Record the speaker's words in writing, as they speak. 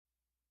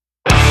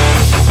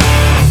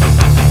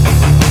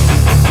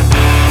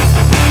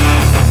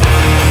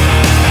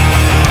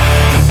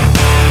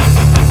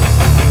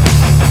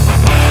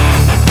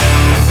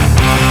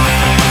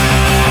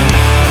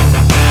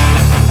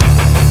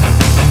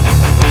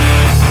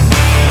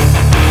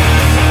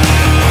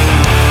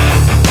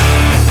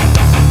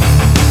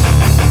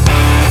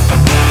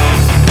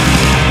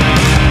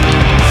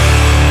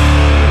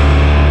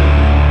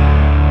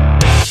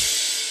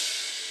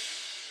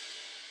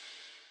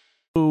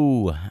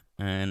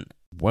and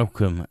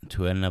welcome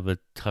to another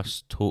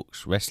Tusk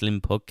Talks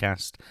Wrestling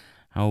podcast.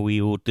 How are we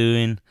all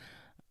doing?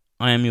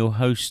 I am your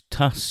host,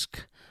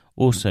 Tusk,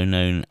 also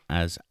known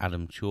as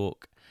Adam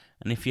Chalk.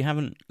 And if you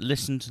haven't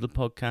listened to the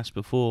podcast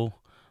before,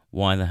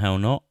 why the hell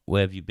not?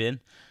 Where have you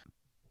been?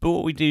 But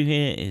what we do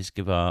here is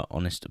give our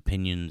honest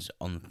opinions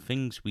on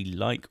things we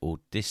like or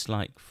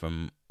dislike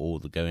from all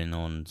the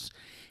going-ons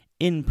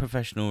in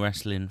professional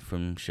wrestling,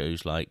 from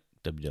shows like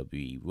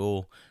WWE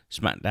Raw,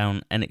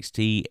 SmackDown,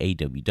 NXT,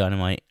 AEW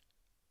Dynamite,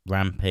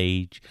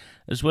 Rampage,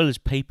 as well as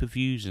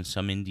pay-per-views and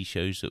some indie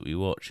shows that we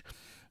watch,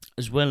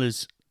 as well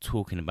as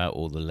talking about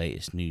all the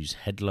latest news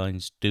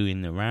headlines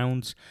doing the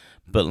rounds.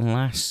 But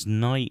last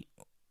night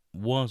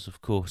was, of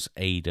course,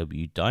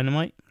 AEW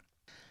Dynamite,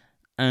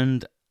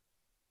 and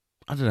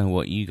I don't know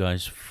what you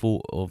guys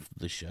thought of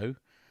the show.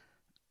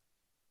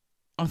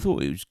 I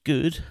thought it was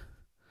good,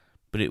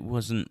 but it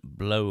wasn't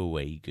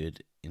blow-away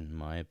good, in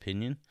my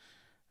opinion.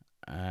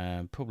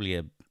 Probably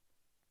a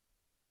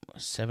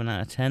 7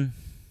 out of 10,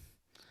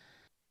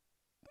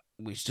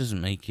 which doesn't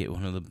make it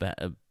one of the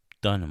better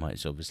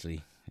Dynamites,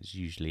 obviously. It's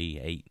usually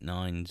 8,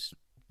 9s,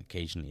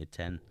 occasionally a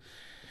 10.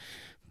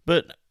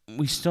 But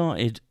we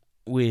started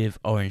with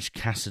Orange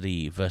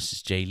Cassidy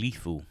versus Jay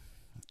Lethal,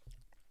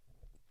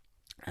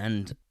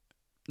 and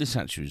this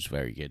actually was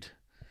very good.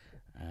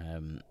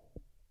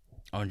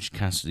 Orange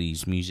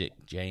Cassidy's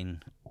music,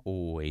 Jane,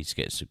 always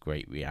gets a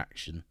great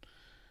reaction,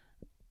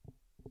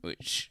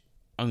 which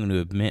I'm going to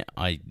admit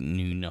I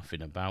knew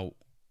nothing about.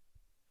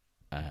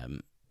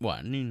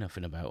 I knew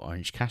nothing about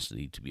Orange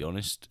Cassidy, to be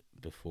honest,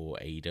 before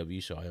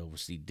AEW, so I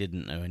obviously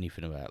didn't know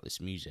anything about this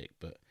music,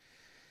 but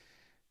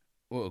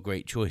what a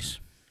great choice.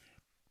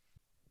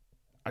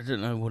 I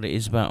don't know what it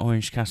is about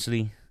Orange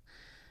Cassidy.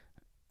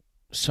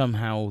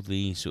 Somehow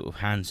the sort of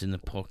hands in the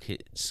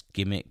pockets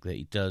gimmick that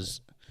he does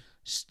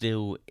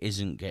still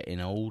isn't getting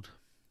old.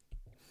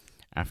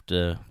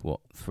 After,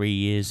 3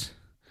 years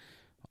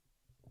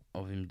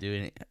of him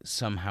doing it,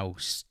 somehow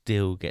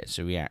still gets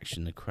a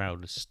reaction. The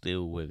crowd is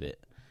still with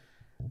it.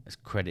 It's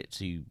credit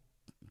to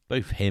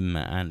both him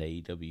and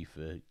AEW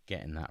for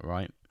getting that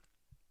right.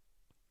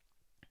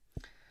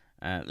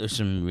 There's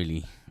some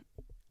really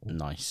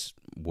nice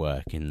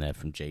work in there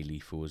from Jay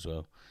Lethal as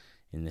well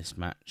in this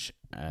match.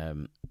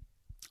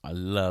 I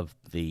love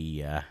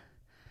the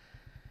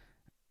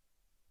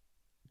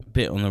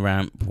bit on the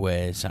ramp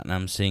where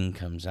Satnam Singh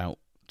comes out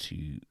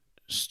to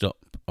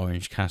stop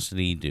Orange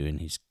Cassidy doing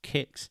his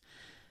kicks,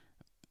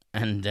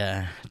 and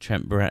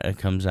Trent Beretta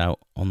comes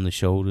out on the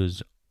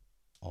shoulders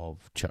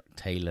of Chuck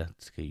Taylor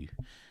to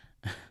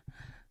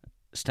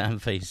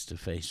stand face to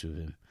face with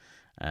him.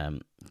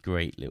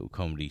 Great little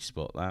comedy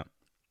spot, that.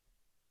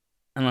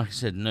 And like I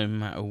said, no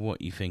matter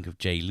what you think of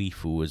Jay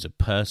Lethal as a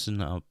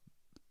person, I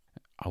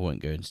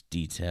won't go into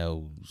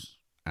details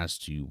as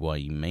to why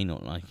you may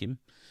not like him.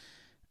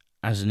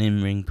 As an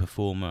in-ring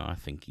performer, I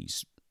think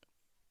he's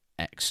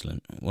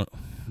excellent.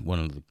 One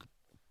of the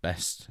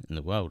best in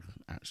the world,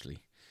 actually.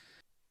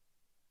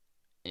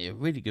 A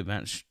really good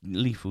match.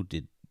 Lethal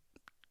did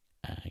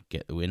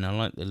get the win. I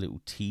like the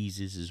little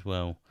teases as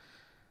well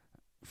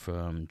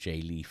from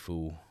Jay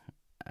Lethal.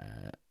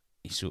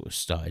 He sort of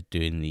started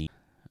doing the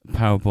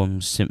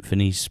Powerbomb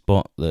Symphony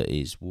spot that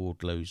is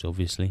Wardlow's,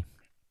 obviously.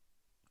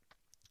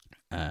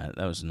 That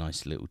was a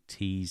nice little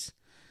tease.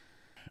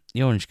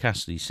 The Orange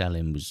Cassidy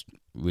selling was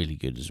really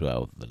good as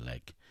well, the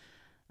leg.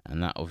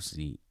 And that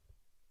obviously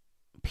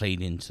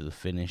played into the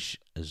finish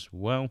as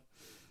well.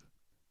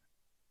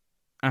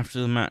 After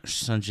the match,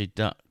 Sanjay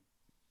Dutt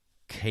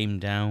came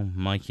down,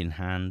 mic in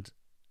hand.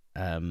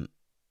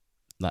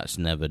 That's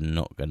never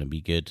not going to be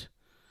good.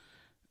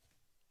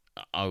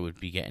 I would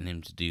be getting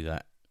him to do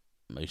that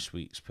most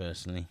weeks,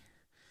 personally.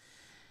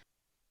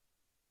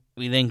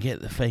 We then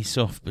get the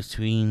face-off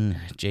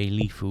between Jay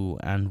Lethal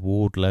and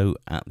Wardlow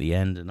at the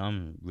end, and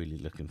I'm really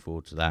looking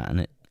forward to that, and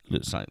it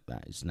looks like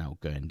that is now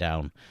going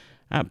down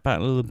at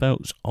Battle of the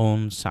Belts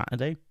on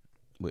Saturday,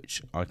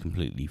 which I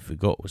completely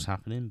forgot was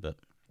happening, but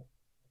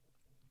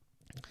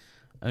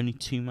only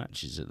 2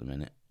 matches at the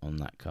minute on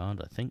that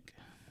card, I think.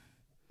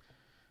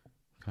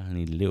 Kind of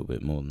need a little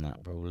bit more than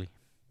that, probably.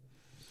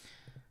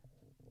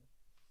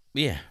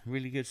 But yeah,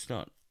 really good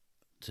start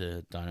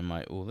to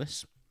Dynamite, all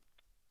this.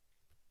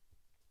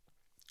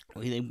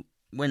 We then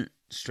went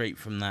straight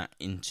from that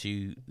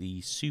into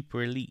the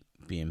Super Elite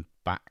being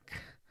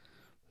back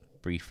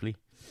briefly.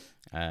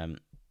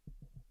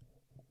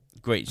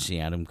 Great to see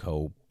Adam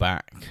Cole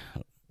back.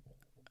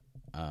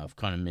 I've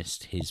kind of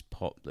missed his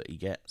pop that he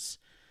gets.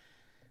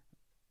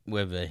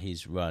 Whether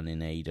his run in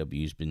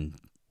AEW has been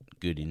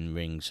good in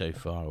ring so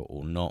far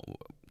or not,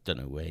 don't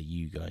know where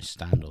you guys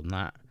stand on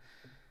that.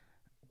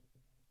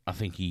 I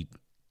think he's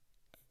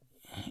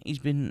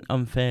been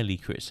unfairly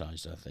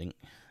criticised, I think.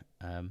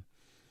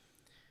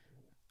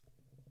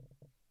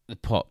 The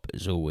pop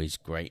is always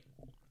great.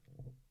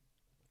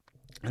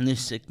 And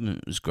this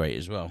segment was great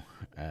as well.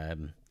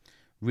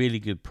 Really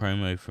good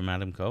promo from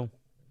Adam Cole.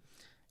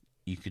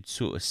 You could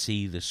sort of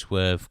see the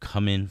swerve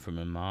coming from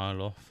a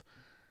mile off,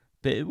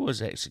 but it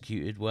was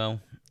executed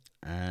well,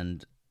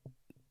 and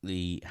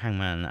the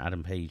Hangman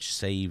Adam Page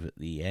save at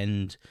the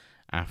end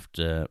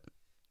after,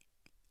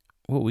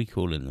 what are we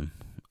calling them?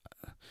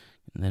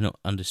 They're not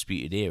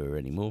Undisputed Era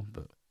anymore,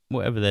 but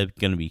whatever they're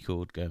going to be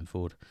called going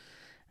forward.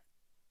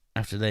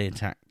 After they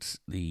attacked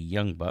the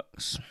Young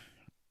Bucks,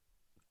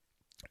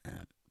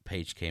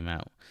 Page came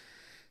out,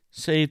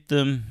 saved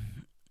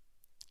them,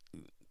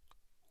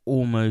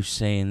 almost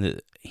saying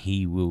that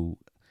he will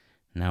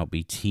now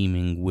be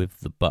teaming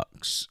with the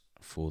Bucks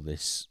for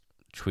this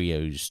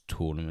trios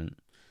tournament.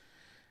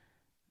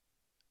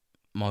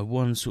 My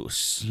one sort of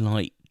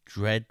slight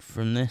dread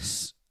from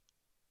this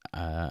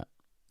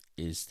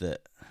is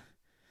that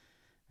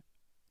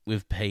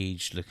with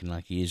Page looking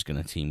like he is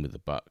going to team with the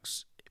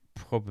Bucks, it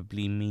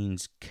probably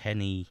means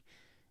Kenny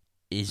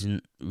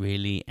isn't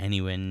really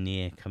anywhere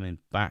near coming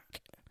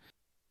back,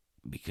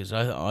 because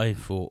I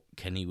thought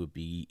Kenny would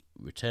be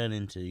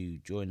returning to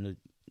join the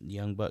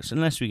Young Bucks,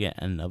 unless we get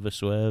another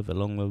swerve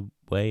along the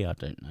way. I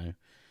don't know.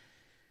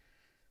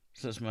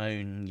 So that's my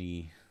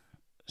only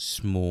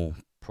small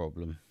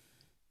problem.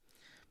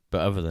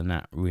 But other than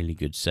that, really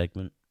good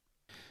segment.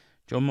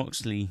 Jon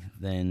Moxley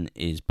then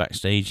is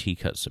backstage. He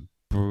cuts a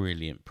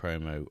brilliant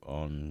promo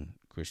on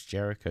Chris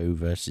Jericho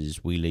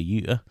versus Wheeler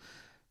Yuta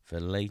for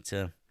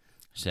later,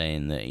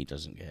 saying that he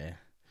doesn't care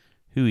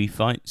who he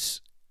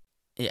fights.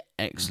 Yeah,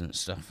 excellent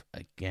stuff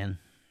again.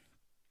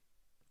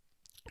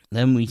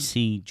 Then we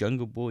see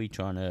Jungle Boy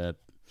trying to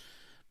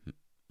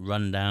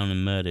run down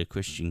and murder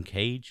Christian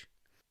Cage.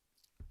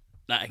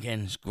 That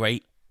again is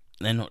great.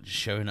 They're not just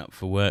showing up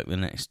for work the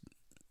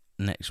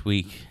next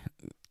week.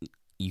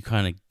 You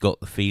kind of got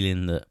the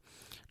feeling that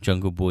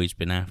Jungle Boy's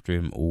been after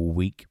him all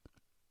week.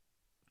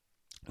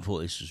 I thought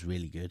this was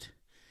really good.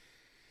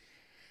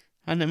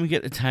 And then we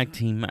get the tag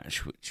team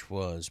match, which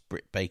was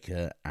Britt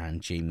Baker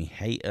and Jamie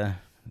Hayter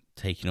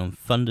taking on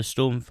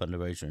Thunderstorm, Thunder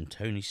Rosa and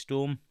Toni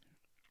Storm.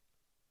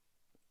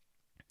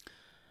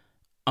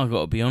 I've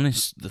got to be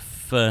honest, the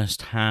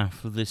first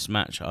half of this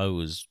match I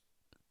was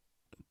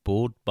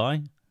bored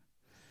by.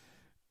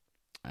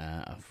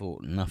 I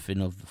thought nothing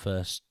of the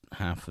first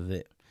half of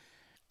it.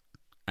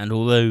 And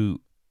although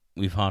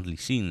we've hardly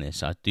seen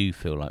this, I do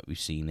feel like we've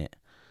seen it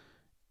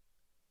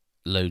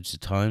loads of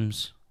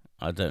times.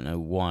 I don't know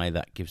why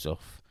that gives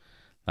off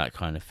that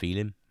kind of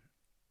feeling.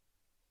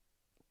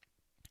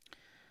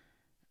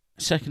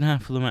 Second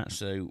half of the match,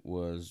 though,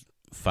 was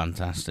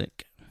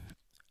fantastic.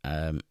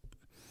 I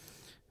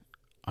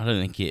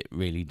don't think it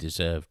really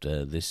deserved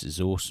This Is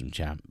Awesome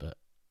chant, but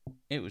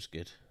it was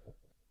good.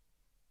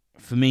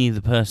 For me,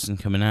 the person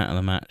coming out of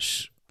the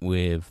match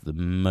with the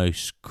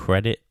most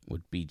credit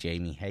would be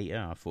Jamie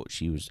Hayter. I thought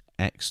she was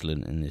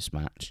excellent in this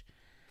match.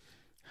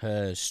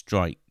 Her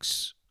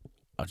strikes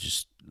are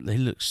they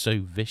look so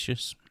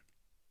vicious.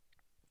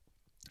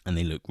 And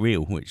they look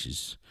real, which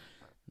is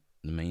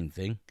the main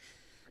thing.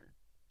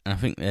 And I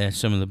think they're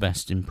some of the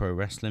best in pro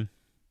wrestling.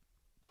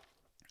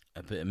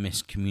 A bit of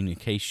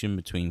miscommunication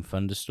between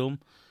Thunderstorm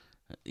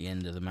at the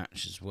end of the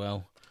match as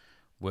well.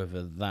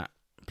 Whether that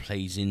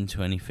plays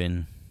into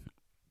anything,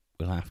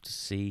 we'll have to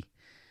see.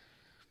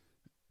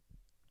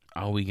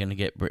 Are we going to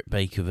get Britt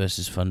Baker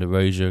versus Thunder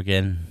Rosa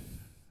again?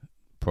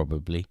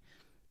 Probably.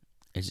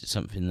 Is it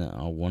something that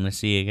I want to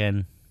see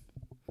again?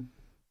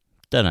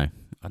 Don't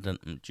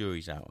know.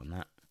 Jury's out on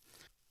that.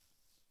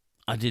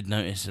 I did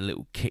notice a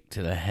little kick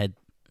to the head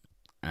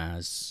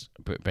as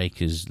Britt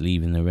Baker's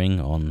leaving the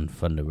ring on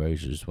Thunder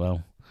Rosa as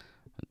well.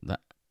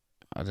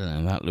 I don't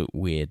know, that looked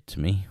weird to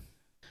me.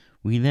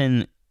 We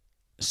then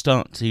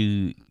start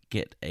to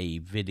get a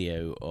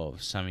video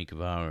of Sammy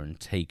Guevara and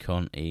Tay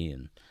Conti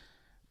and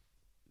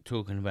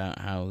talking about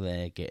how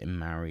they're getting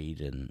married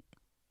and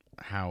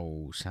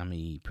how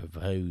Sammy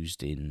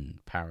proposed in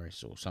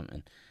Paris or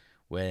something,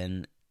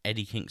 when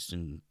Eddie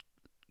Kingston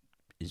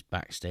is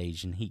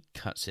backstage and he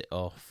cuts it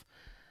off,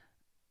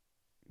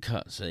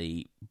 cuts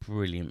a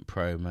brilliant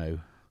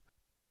promo,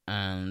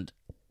 and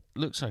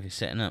looks like he's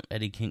setting up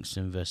Eddie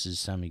Kingston versus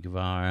Sammy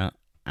Guevara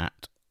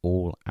at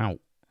All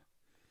Out.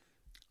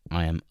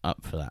 I am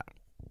up for that.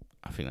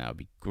 I think that would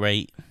be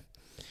great.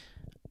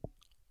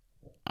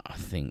 I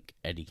think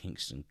Eddie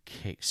Kingston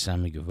kicks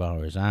Sammy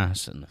Guevara's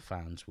ass and the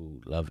fans will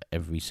love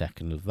every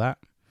second of that.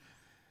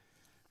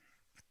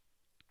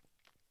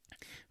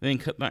 Then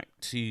cut back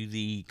to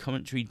the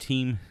commentary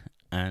team,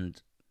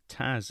 and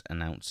Taz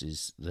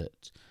announces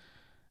that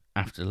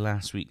after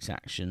last week's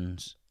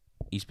actions,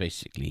 he's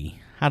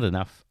basically had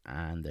enough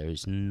and there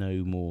is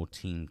no more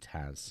Team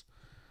Taz.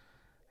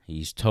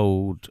 He's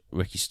told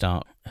Ricky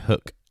Stark,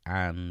 Hook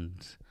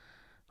and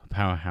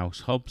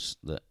Powerhouse Hobbs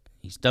that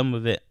he's done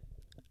with it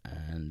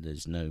and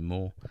there's no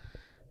more.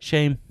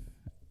 Shame,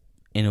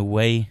 in a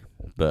way,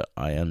 but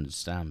I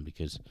understand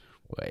because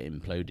it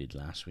imploded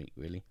last week,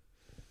 really.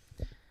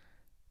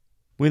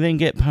 We then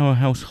get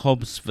Powerhouse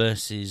Hobbs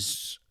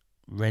versus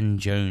Ren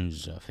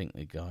Jones, I think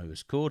the guy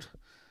was called.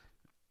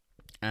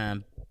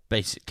 And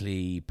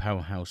basically,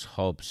 Powerhouse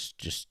Hobbs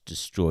just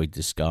destroyed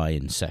this guy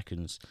in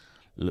seconds.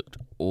 Looked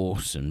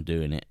awesome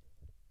doing it,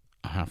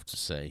 I have to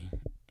say.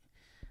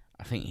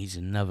 I think he's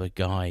another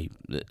guy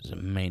that's a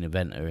main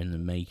eventer in the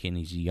making.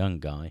 He's a young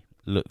guy,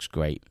 looks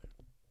great.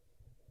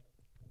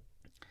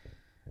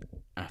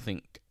 I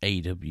think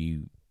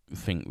AEW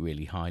think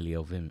really highly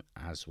of him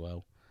as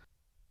well.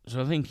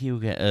 So I think he'll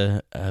get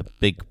a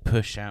big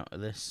push out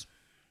of this.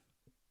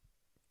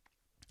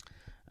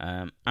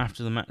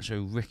 After the match,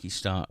 though, Ricky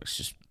Starks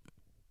just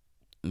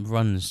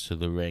runs to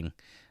the ring.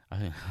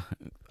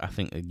 I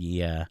think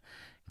the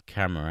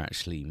camera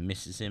actually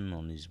misses him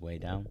on his way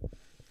down.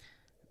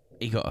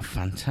 He got a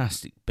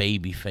fantastic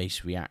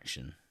babyface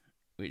reaction,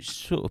 which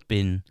sort of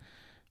been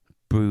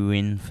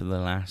brewing for the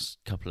last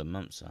couple of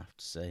months, I have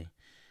to say.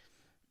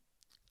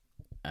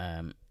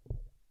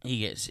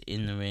 He gets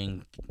in the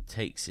ring,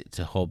 takes it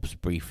to Hobbs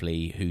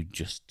briefly, who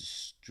just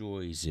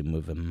destroys him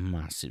with a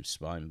massive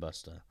spine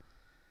buster.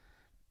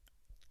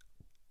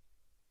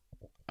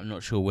 I'm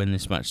not sure when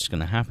this match is going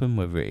to happen,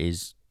 whether it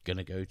is going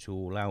to go to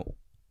All Out.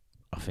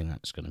 I think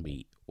that's going to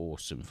be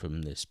awesome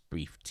from this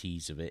brief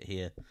tease of it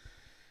here.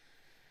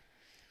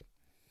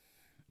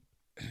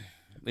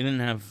 We didn't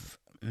have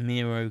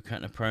Miro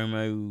cutting a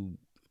promo.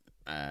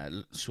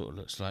 Sort of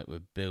looks like we're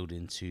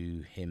building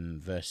to him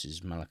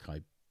versus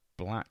Malachi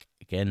Black.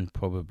 Again,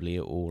 probably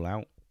at All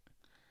Out.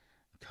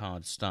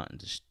 Card's starting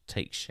to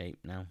take shape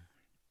now.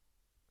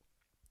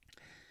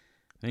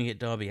 Then you get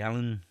Darby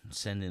Allin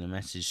sending a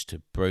message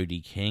to Brody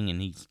King,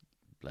 and he's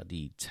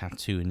bloody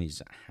tattooing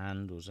his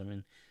hand or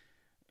something.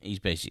 He's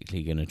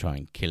basically going to try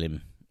and kill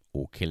him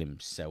or kill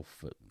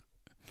himself at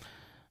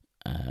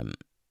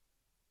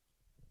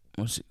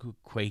what's it called?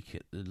 Quake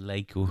at the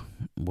Lake or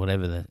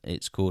whatever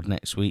it's called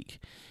next week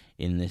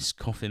in this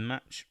coffin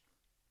match.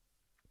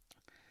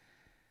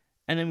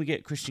 And then we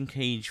get Christian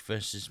Cage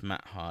versus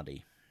Matt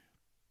Hardy.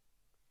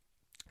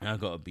 And I've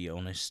got to be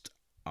honest,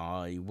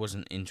 I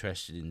wasn't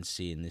interested in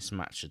seeing this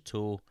match at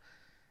all.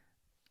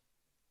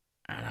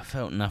 And I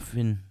felt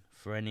nothing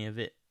for any of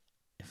it,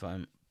 if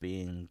I'm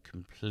being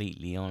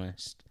completely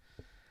honest.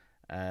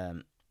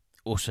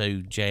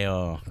 Also,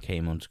 JR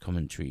came onto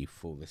commentary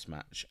for this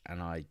match,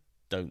 and I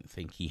don't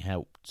think he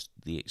helped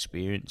the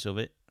experience of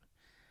it.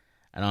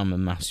 And I'm a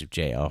massive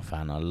JR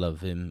fan. I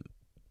love him.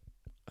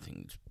 I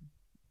think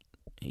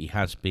he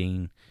has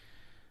been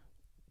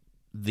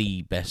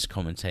the best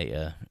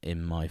commentator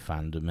in my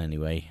fandom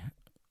anyway,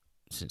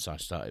 since I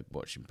started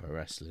watching pro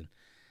wrestling.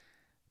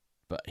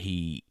 But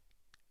I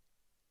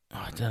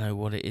don't know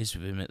what it is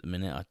with him at the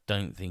minute. I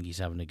don't think he's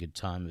having a good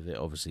time with it.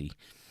 Obviously,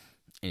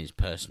 in his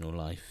personal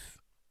life,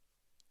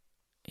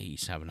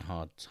 he's having a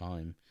hard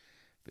time.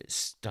 But it's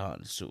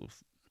starting to sort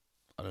of,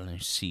 I don't know,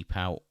 seep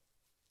out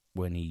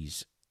when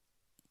he's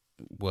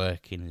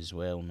working as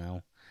well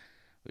now,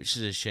 which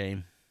is a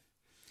shame.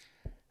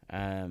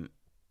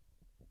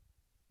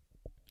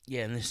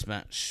 Yeah, in this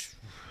match,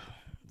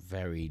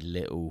 very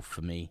little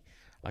for me.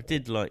 I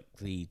did like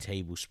the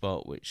table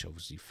spot, which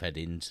obviously fed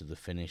into the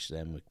finish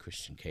then with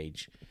Christian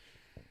Cage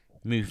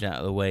moved out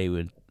of the way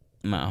with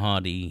Matt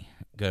Hardy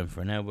going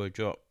for an elbow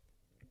drop.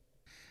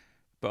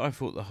 But I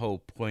thought the whole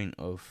point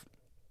of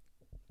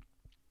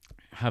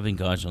having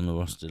guys on the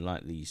roster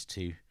like these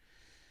two,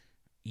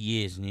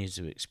 years and years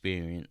of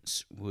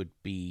experience, would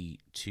be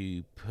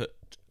to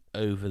put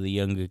over the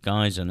younger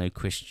guys. I know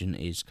Christian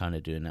is kind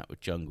of doing that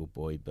with Jungle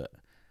Boy, but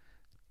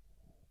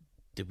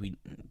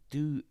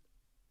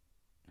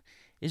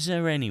is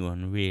there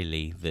anyone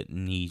really that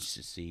needs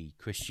to see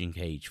Christian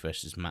Cage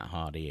versus Matt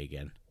Hardy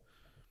again?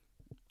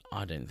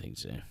 I don't think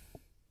so.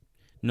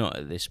 Not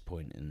at this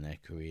point in their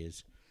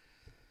careers.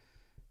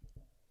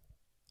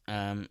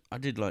 I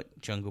did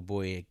like Jungle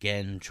Boy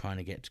again trying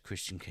to get to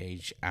Christian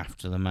Cage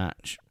after the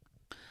match.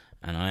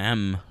 And I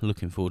am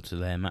looking forward to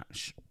their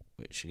match,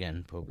 which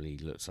again probably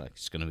looks like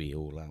it's going to be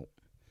All Out.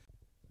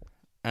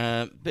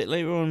 A bit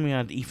later on we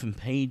had Ethan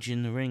Page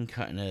in the ring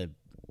cutting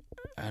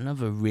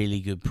another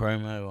really good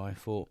promo, I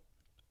thought.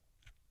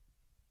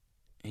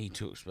 He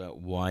talks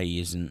about why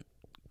he isn't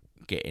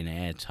getting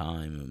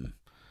airtime, and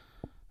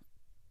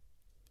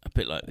a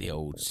bit like the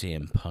old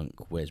CM Punk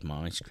 "Where's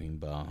My Ice Cream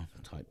Bar"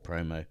 type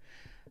promo.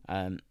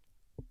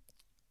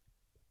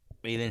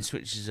 He then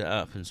switches it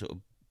up and sort of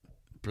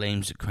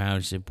blames the crowd.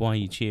 He said, "Why are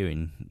you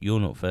cheering? You're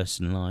not first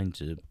in line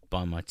to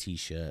buy my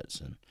t-shirts,"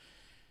 and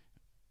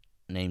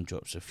name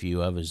drops a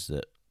few others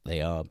that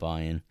they are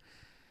buying.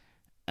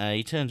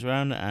 He turns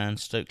around and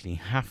Stokely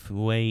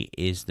Hathaway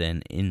is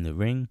then in the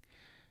ring,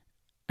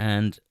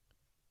 and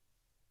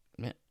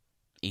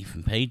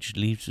Ethan Page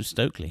leaves with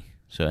Stokely.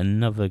 So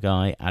another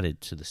guy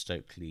added to the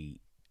Stokely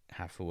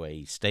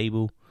Hathaway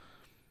stable.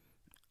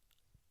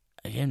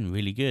 Again,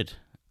 really good.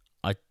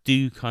 I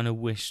do kind of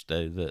wish,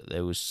 though, that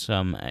there was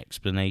some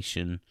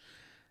explanation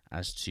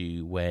as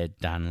to where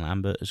Dan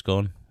Lambert has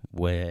gone,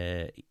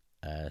 where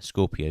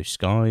Scorpio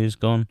Sky has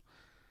gone,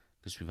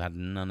 because we've had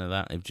none of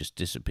that. They've just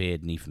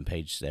disappeared and Ethan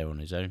Page is there on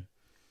his own.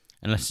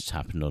 Unless it's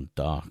happened on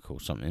Dark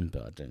or something,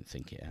 but I don't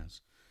think it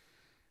has.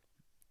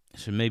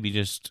 So maybe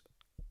just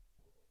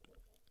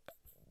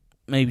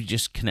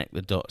connect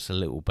the dots a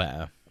little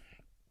better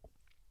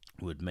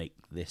would make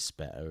this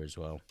better as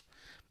well.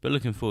 But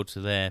looking forward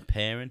to their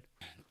pairing.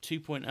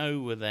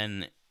 2.0 were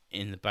then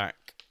in the back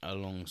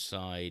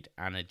alongside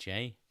Anna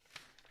Jay.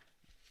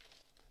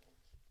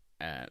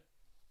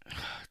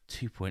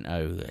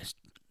 2.0, they're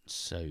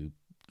so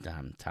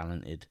damn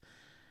talented.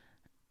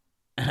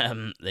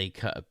 They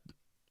cut a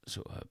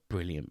sort of a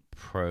brilliant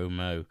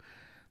promo.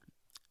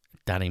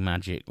 Daddy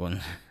Magic,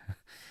 when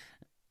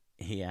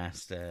he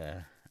asked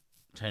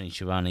Tony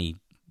Schiavone,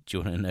 do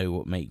you want to know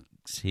what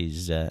makes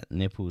his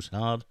nipples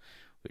hard?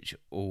 Which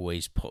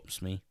always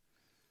pops me.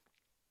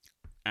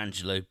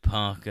 Angelo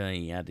Parker,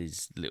 he had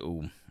his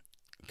little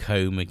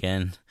comb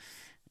again.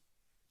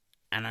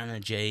 And Anna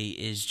Jay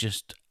is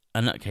just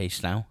a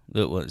nutcase now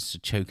that wants to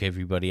choke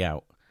everybody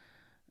out.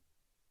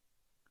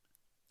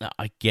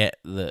 I get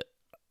that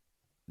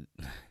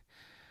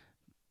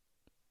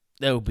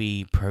there'll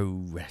be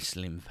pro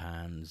wrestling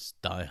fans,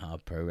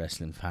 diehard pro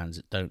wrestling fans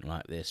that don't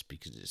like this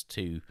because it's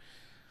too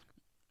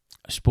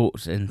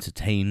sports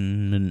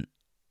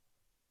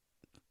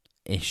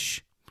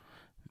entertainment-ish.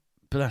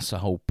 But that's the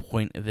whole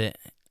point of it.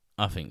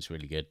 I think it's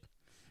really good.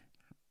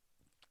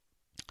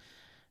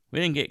 We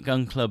then get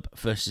Gun Club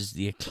versus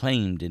the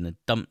Acclaimed in a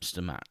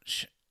dumpster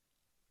match.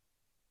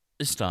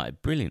 It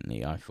started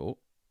brilliantly, I thought.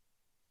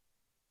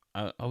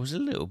 I was a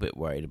little bit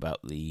worried about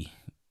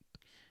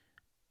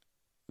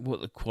what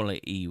the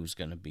quality was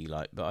going to be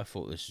like, but I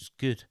thought this was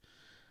good.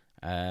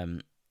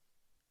 The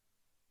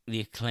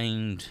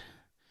Acclaimed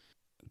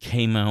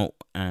came out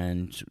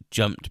and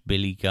jumped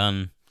Billy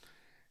Gunn,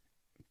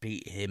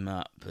 beat him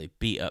up. They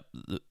beat up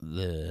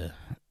the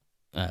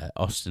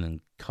Austin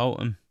and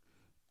Colton.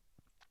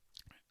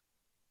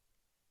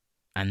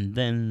 And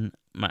then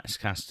Max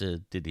Caster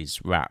did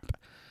his rap.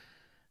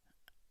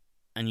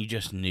 And you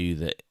just knew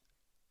that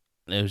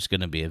there was going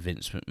to be a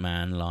Vince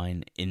McMahon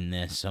line in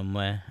there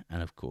somewhere.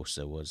 And of course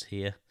there was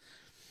here.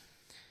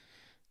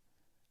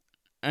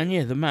 And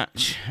yeah, the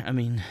match, I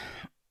mean,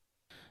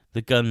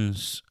 the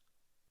Guns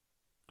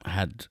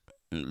had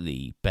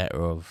the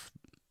better of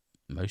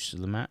most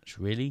of the match,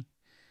 really.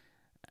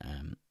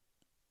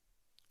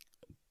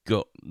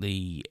 Got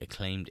the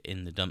Acclaimed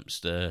in the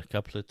dumpster a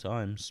couple of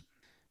times,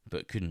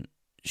 but couldn't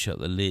shut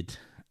the lid.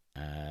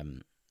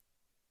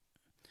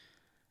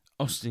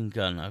 Austin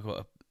Gunn, I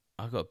got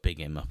to big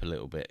him up a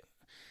little bit.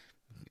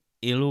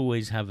 He'll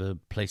always have a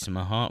place in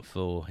my heart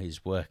for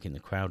his work in the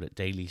crowd at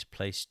Daly's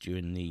Place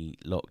during the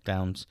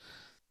lockdowns.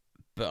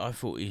 But I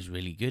thought he was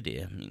really good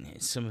here. I mean,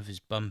 some of his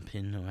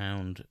bumping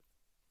around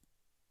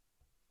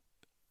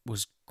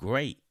was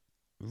great.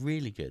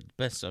 Really good.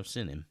 Best I've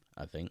seen him,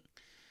 I think.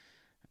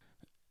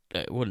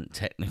 It wasn't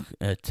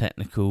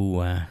technical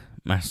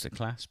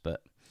masterclass,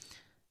 but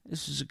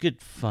this was a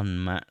good,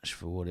 fun match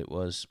for what it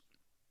was.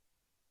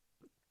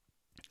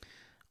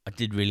 I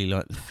did really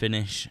like the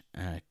finish.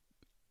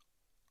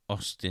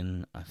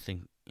 Austin, I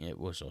think it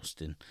was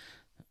Austin,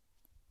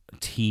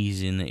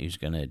 teasing that he was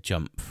going to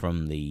jump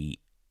from the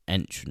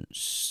entrance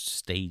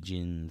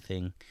staging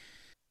thing.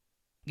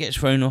 Gets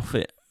thrown off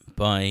it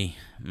by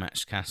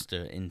Max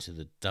Caster into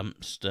the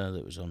dumpster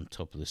that was on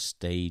top of the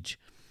stage.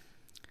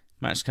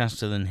 Max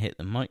Caster then hit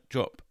the mic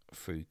drop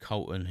through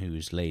Colton, who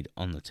was laid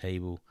on the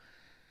table.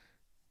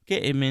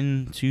 Get him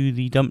into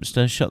the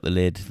dumpster, shut the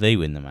lid, they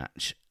win the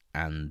match.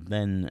 And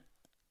then,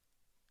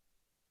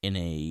 in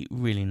a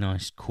really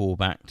nice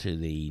callback to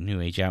the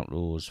New Age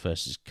Outlaws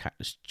versus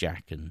Cactus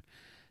Jack and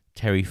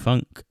Terry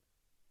Funk,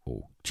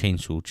 or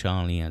Chainsaw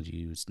Charlie as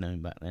he was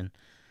known back then,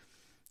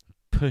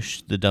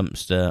 pushed the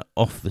dumpster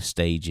off the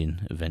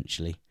staging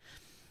eventually.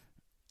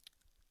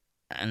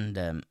 And,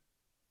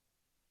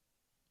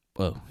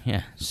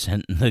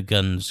 sent the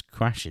Guns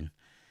crashing.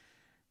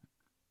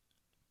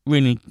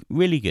 Really,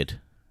 really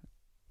good.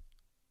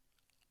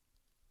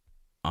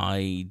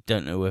 I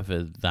don't know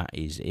whether that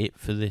is it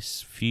for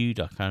this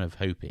feud. I kind of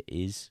hope it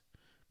is,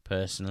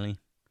 personally.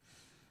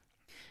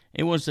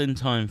 It was then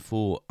time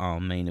for our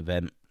main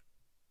event,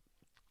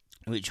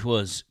 which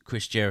was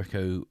Chris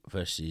Jericho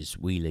versus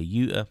Wheeler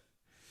Yuta.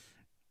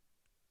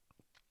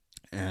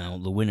 Now,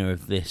 the winner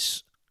of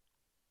this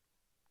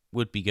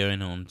would be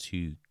going on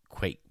to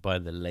Quake by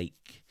the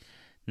Lake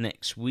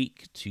next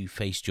week to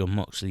face Jon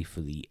Moxley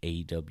for the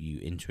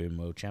AEW Interim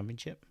World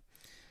Championship.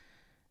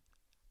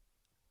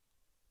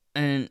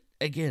 And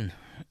again,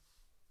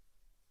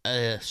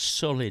 a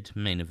solid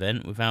main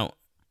event without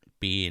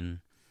being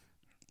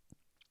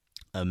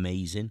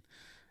amazing.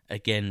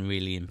 Again,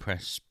 really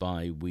impressed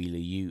by Wheeler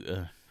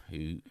Yuta,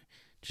 who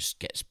just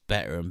gets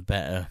better and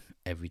better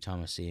every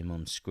time I see him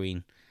on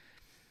screen.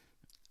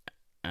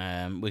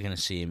 We're going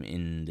to see him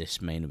in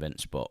this main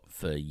event spot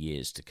for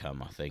years to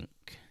come, I think.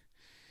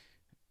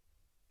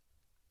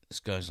 There's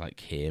guys like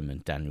him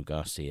and Daniel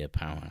Garcia,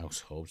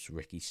 Powerhouse Hobbs,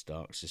 Ricky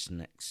Starks, this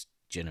next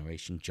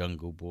generation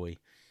Jungle Boy.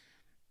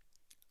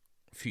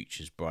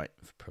 Future's bright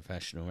for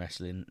professional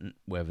wrestling,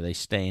 whether they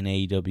stay in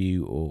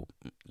AEW or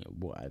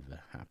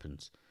whatever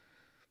happens.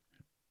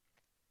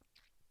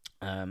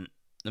 The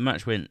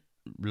match went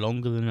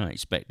longer than I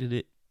expected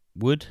it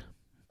would,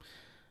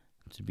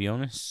 to be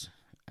honest,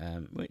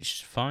 which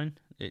is fine.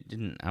 It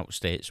didn't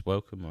outstay its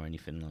welcome or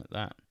anything like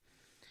that.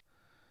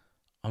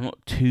 I'm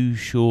not too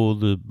sure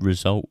the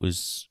result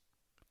was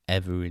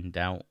ever in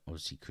doubt.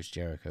 Obviously, Chris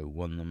Jericho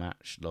won the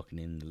match, locking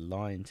in the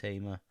Lion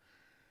Tamer.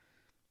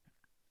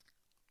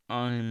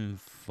 I'm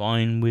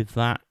fine with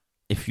that.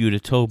 If you would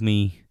have told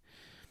me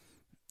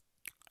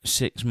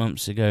 6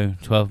 months ago,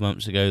 12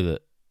 months ago,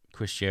 that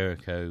Chris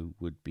Jericho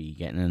would be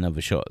getting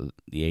another shot at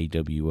the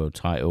AEW World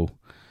title,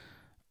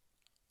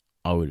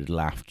 I would have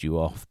laughed you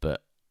off.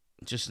 But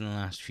just in the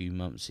last few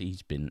months,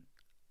 he's been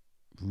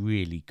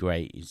really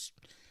great.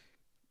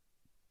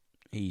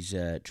 He's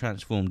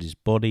transformed his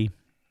body.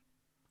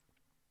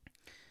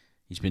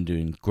 He's been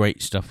doing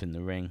great stuff in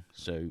the ring.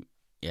 So,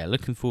 yeah,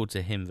 looking forward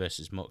to him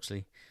versus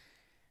Moxley.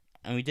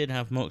 And we did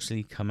have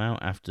Moxley come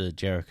out after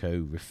Jericho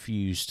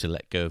refused to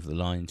let go of the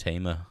Lion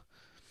Tamer.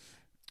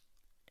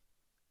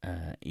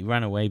 He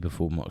ran away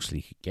before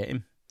Moxley could get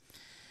him.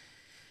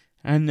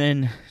 And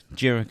then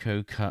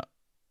Jericho cut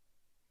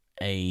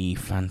a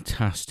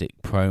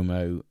fantastic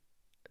promo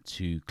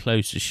to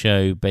close the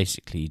show,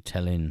 basically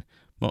telling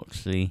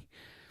Moxley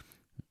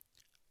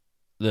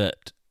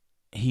that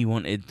he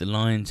wanted the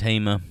Lion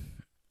Tamer,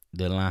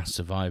 the last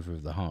survivor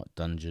of the Heart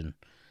Dungeon,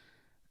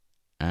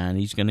 and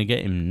he's going to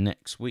get him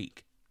next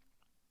week.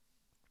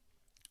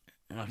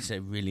 Like I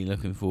said, really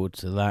looking forward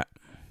to that.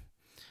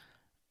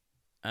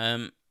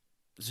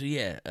 So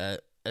yeah,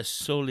 a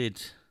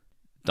solid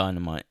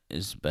Dynamite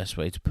is the best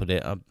way to put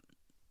it. I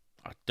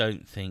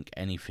don't think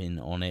anything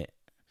on it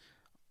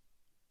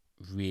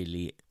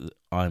really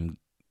I'm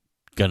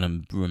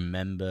gonna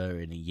remember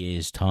in a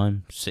year's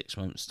time, 6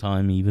 months'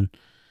 time even.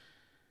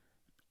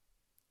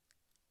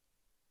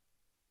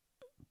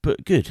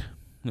 But good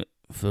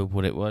for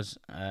what it was.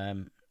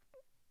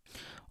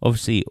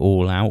 Obviously,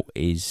 All Out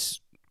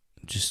is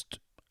just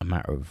a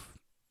matter of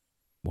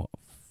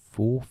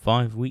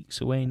 4-5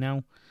 weeks away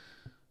now.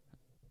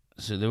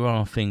 So there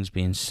are things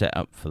being set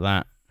up for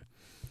that.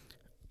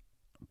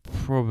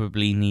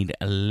 Probably need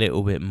a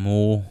little bit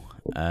more.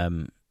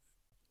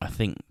 I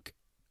think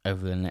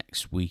over the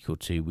next week or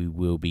two we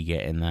will be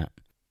getting that.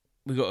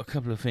 We got a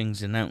couple of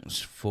things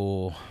announced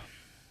for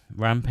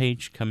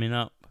Rampage coming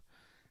up.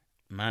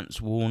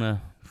 Mance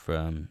Warner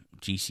from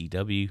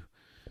GCW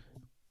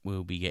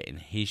will be getting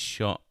his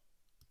shot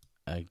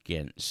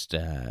against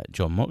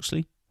Jon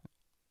Moxley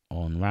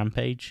on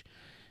Rampage.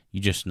 You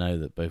just know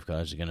that both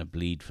guys are going to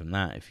bleed from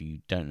that. If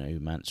you don't know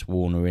who Mance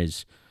Warner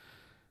is,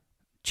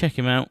 check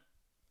him out.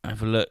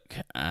 Have a look.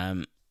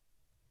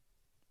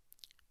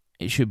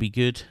 It should be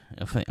good.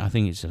 I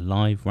think it's a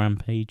live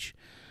Rampage.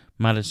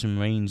 Madison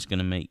Rain's going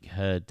to make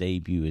her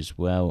debut as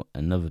well.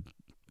 Another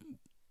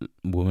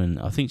woman.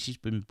 I think she's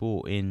been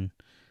brought in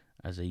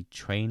as a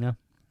trainer.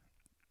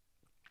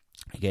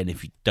 Again,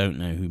 if you don't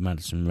know who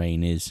Madison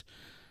Rain is,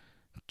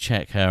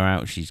 check her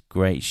out. She's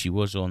great. She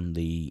was on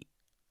the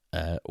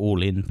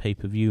All In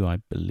pay-per-view, I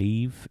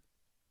believe.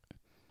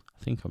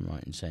 I think I'm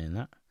right in saying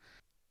that.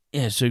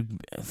 Yeah, so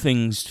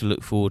things to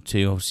look forward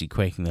to. Obviously,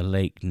 Quaking the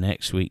Lake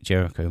next week,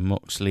 Jericho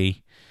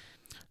Moxley.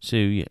 So,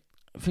 yeah,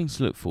 things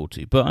to look forward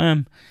to. But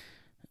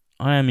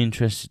I am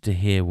interested to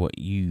hear what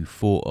you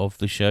thought of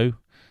the show.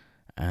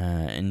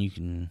 And you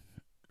can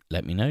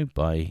let me know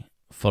by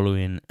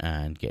following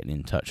and getting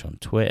in touch on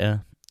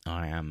Twitter.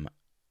 I am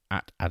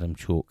at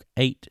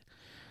AdamChalk8.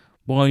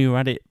 While you're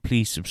at it,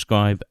 please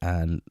subscribe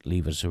and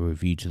leave us a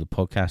review to the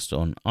podcast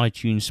on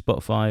iTunes,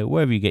 Spotify,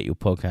 wherever you get your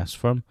podcasts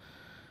from,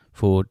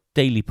 for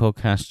daily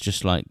podcasts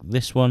just like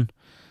this one.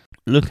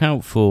 Look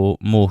out for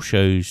more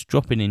shows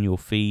dropping in your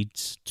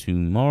feeds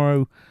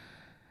tomorrow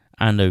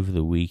and over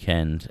the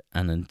weekend.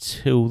 And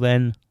until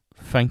then,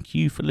 thank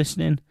you for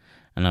listening,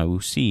 and I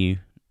will see you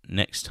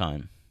next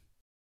time.